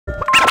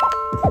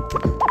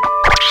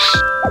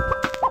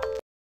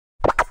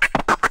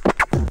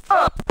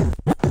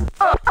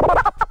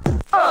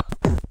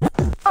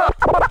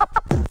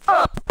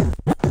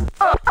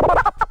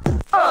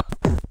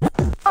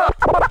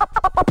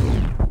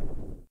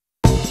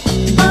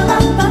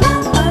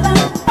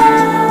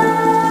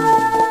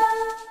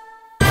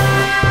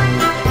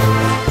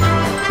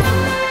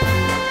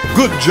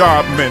Good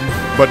job, men,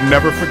 but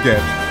never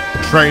forget,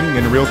 training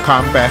and real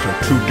combat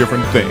are two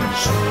different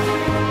things.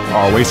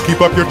 Always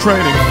keep up your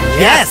training.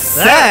 Yes,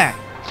 sir!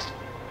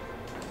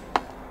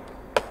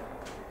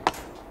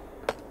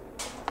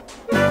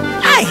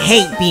 I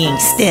hate being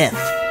stiff.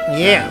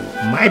 Yeah,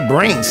 my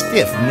brain's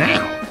stiff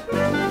now.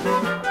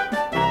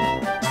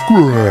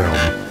 Scram.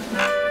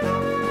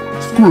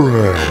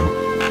 Scram.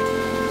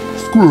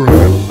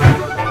 Scram.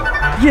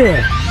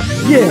 Yeah.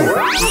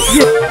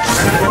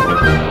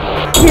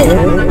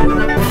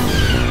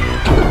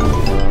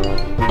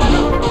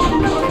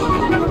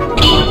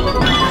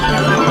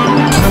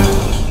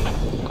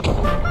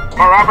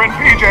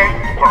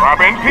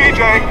 PaRappa and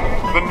PJ,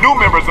 the new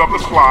members of the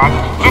squad,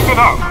 listen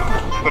up.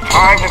 The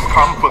time has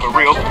come for the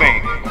real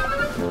thing.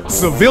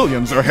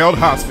 Civilians are held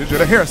hostage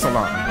at a hair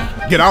salon.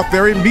 Get out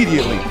there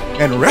immediately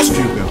and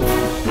rescue them.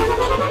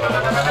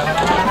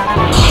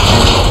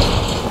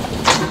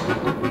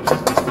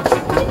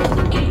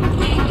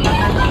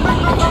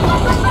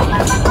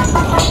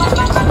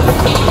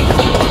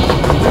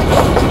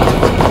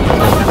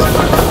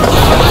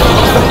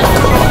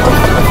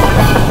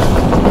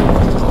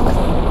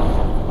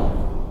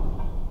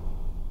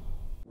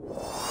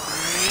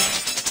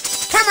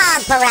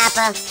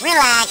 PaRappa,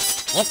 relax.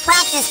 It's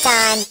practice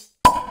time.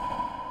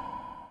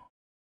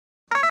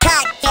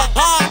 Cut your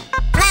hair,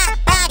 flat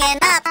bagging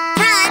up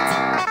front.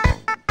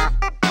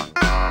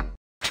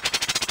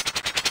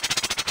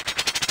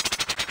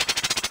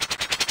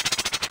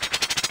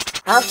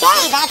 Okay,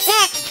 that's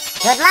it.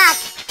 Good luck.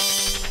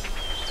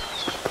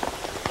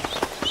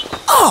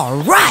 All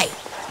right,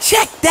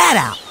 check that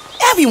out.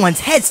 Everyone's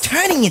head's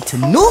turning into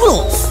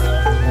noodles.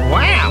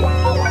 Wow,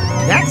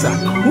 that's a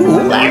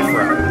cool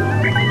afro.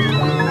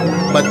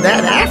 But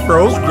that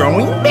afro's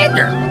growing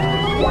bigger.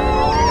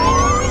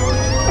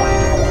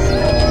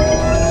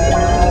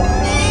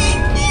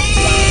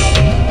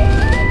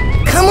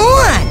 Come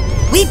on,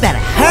 we better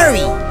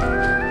hurry.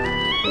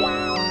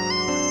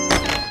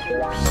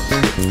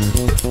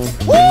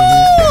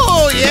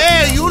 Oh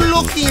yeah, you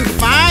looking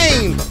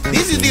fine.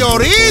 This is the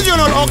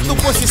original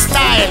octopus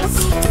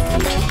styles.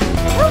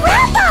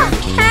 PaRappa,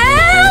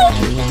 help!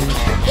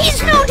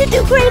 He's known to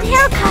do great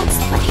haircuts,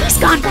 but he's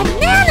gone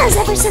bananas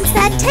ever since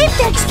that tape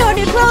deck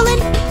started rolling.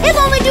 He'll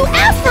only do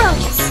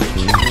afros.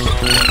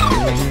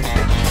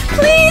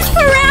 Please,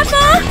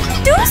 PaRappa,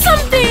 do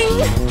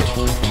something.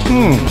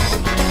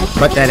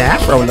 But that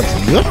afro looks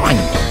good on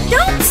you.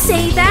 Don't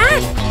say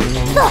that.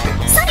 Look,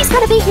 Sunny's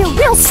gonna be here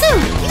real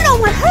soon. You don't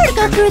want her to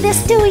go through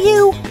this, do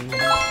you?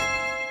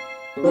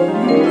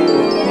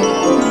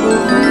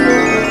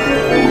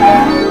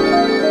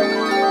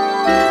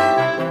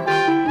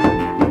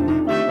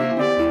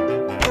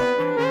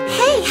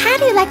 How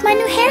do you like my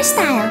new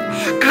hairstyle?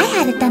 I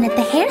had it done at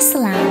the hair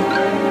salon.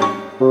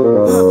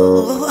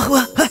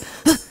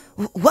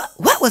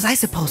 What was I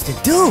supposed to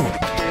do?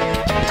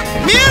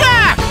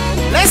 Mira!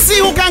 Let's see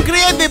who can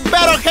create the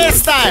better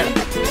hairstyle.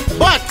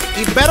 But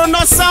it better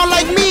not sound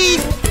like me.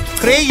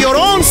 Create your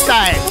own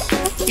style.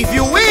 If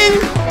you win,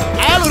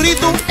 I'll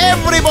redo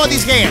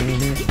everybody's hair.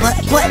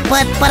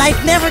 But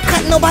I've never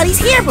cut nobody's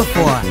hair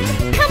before.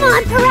 Come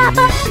on,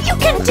 PaRappa, you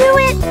can do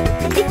it!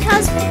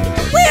 Because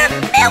we're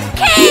milk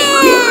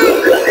cans!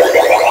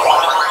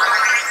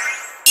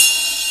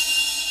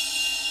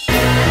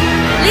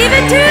 Leave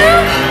it to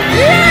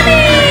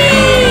Lemmy!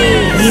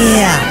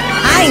 Yeah,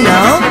 I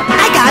know.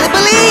 I gotta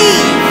believe.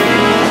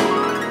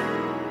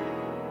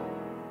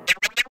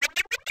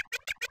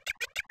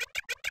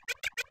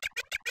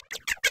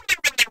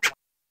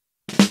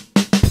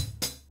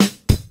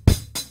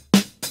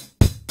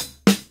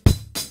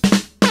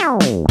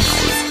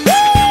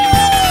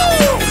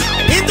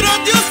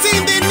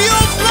 Introducing the new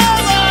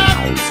flavor!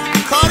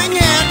 Cutting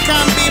hair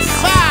can be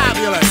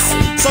fabulous.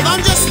 So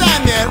don't just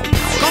stand there.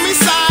 Come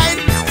inside,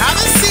 have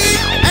a seat,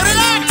 and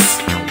relax.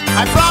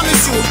 I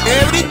promise you,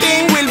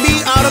 everything will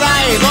be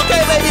alright.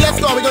 Okay, baby, let's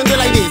go. We're gonna do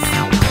it like this.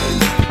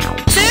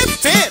 Tip,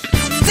 tip.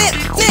 Tip,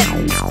 tip.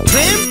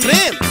 Trim,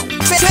 trim.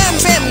 Trim,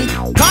 trim.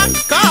 Cut,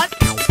 cut.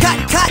 Cut,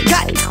 cut,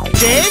 cut.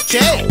 Shave,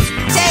 shave.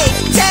 Shave,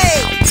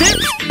 shave. Tip,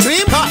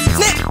 trim, cut.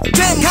 Snip,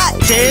 trim, cut.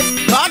 Shave,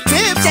 cut,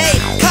 tip. Shave,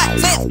 cut,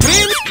 snip.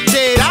 Trim,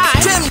 shade, eye.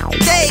 Trim,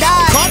 shade,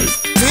 eye. Cut,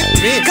 trim,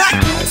 trim. Cut,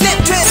 snip,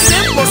 trim.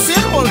 Simple,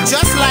 simple,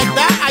 just like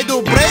that. I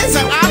do braids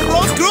and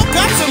afros, crew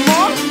cuts and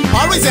more.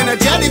 Always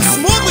energetic,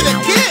 smooth with a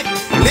kick.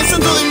 Listen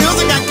to the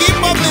music and keep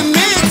up the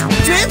mix.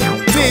 Trip,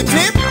 trip,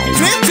 trip,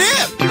 trip,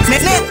 trip.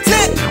 Snip, snip,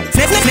 snip.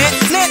 Snip, snip, snip,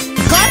 snip.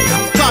 Cut,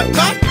 cut,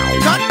 cut,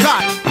 cut,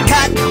 cut.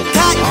 Cut,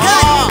 cut,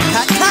 cut.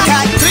 Cut, cut,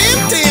 cut. Trim,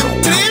 trim,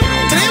 trim,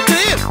 trim,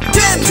 trim.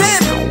 Trim,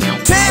 trim.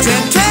 Trim,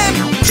 trim, trim.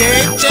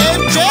 Shave,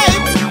 shave,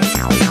 shave.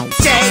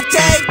 Shave,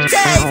 shave,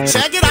 shave.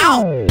 Check it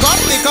out. Cut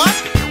the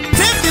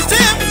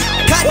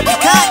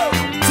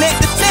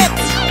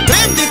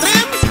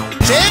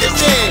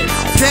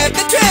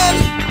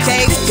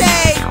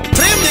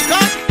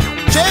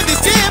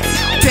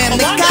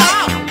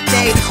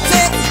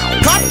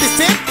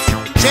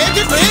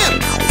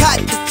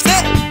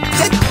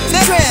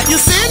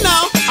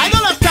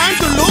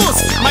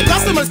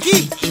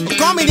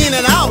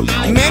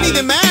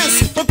many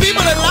demands for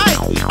people that like.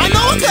 I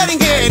know what cutting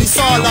hair is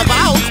all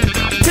about.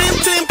 Trim,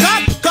 trim,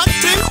 cut, cut,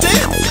 trim,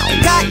 trim.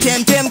 Cut,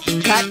 trim, trim,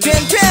 cut,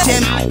 trim, trim,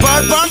 trim.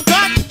 Burn, burn,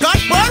 cut, cut,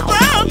 burn,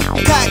 burn.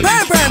 Cut,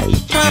 burn, burn,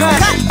 burn,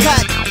 cut,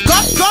 cut.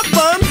 Cut, cut,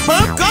 burn,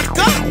 burn, cut,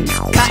 cut.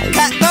 Cut,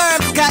 cut, burn,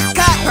 cut,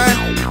 cut, burn.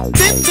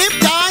 Tip, tip,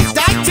 die,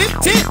 die, tip,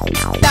 tip.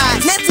 Die,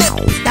 slip, slip,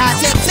 die,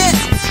 slip, slip.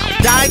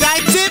 Die,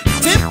 die, tip,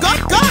 tip, cut,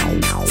 cut.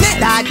 Slip,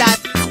 die, die,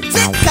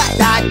 slip, cut,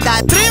 die,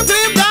 die. Trim,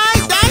 trim, die,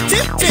 die,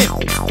 tip, tip.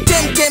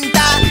 Trim, trim,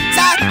 die,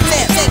 slip,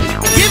 slip, slip.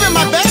 Give it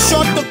my best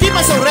shot to keep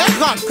us a red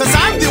hot. Cause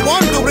I'm the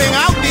one to bring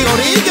out the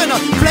original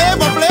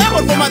flavor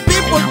for my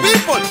people,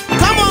 people.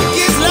 Come on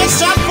kids, let's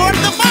shot for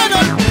the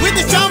final. With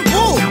the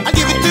shampoo, I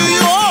give it to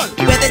you all.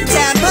 With the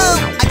shampoo,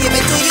 I give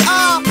it to you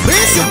all.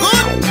 Rinse you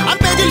good, I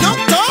made you look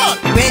tall.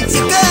 Rinse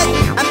you good,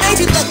 I made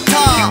you look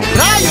tall.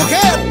 Dry your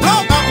hair,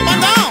 blow up and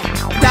down.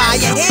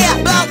 Dye your hair,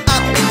 blow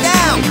up and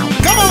down.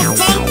 Come on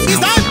son, it's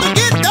time to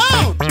get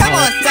down. Come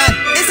on son,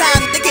 it's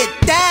time to get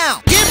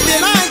down. Keep the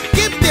line,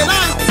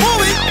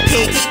 moving.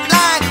 Keep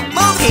line,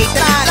 move, keep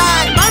the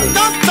line. I'm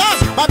not stop,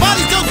 my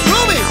body's just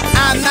grooving.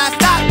 I'm not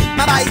stopped,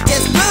 my body's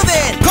just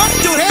moving. Cut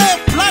your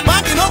hair, flat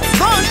back and up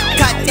front.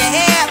 Cut your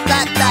hair,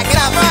 flat back and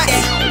up front.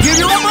 Give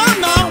you a burn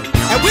now,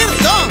 and we're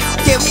done.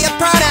 Give me a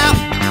burn out,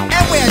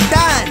 and we're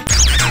done.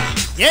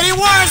 Getting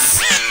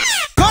worse.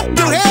 Cut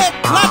your hair,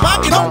 flat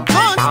back and up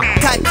front.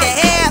 Cut your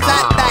hair,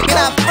 flat back and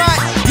up front.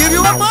 Give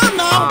you a burn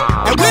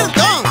now, and we're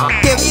done.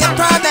 Give me a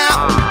burn out,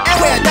 and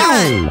we're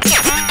done.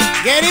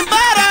 Getting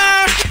better.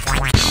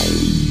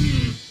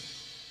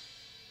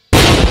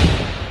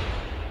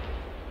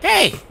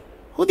 Hey,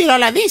 who did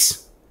all of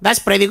this? That's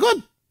pretty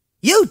good.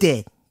 You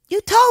did.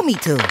 You told me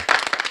to.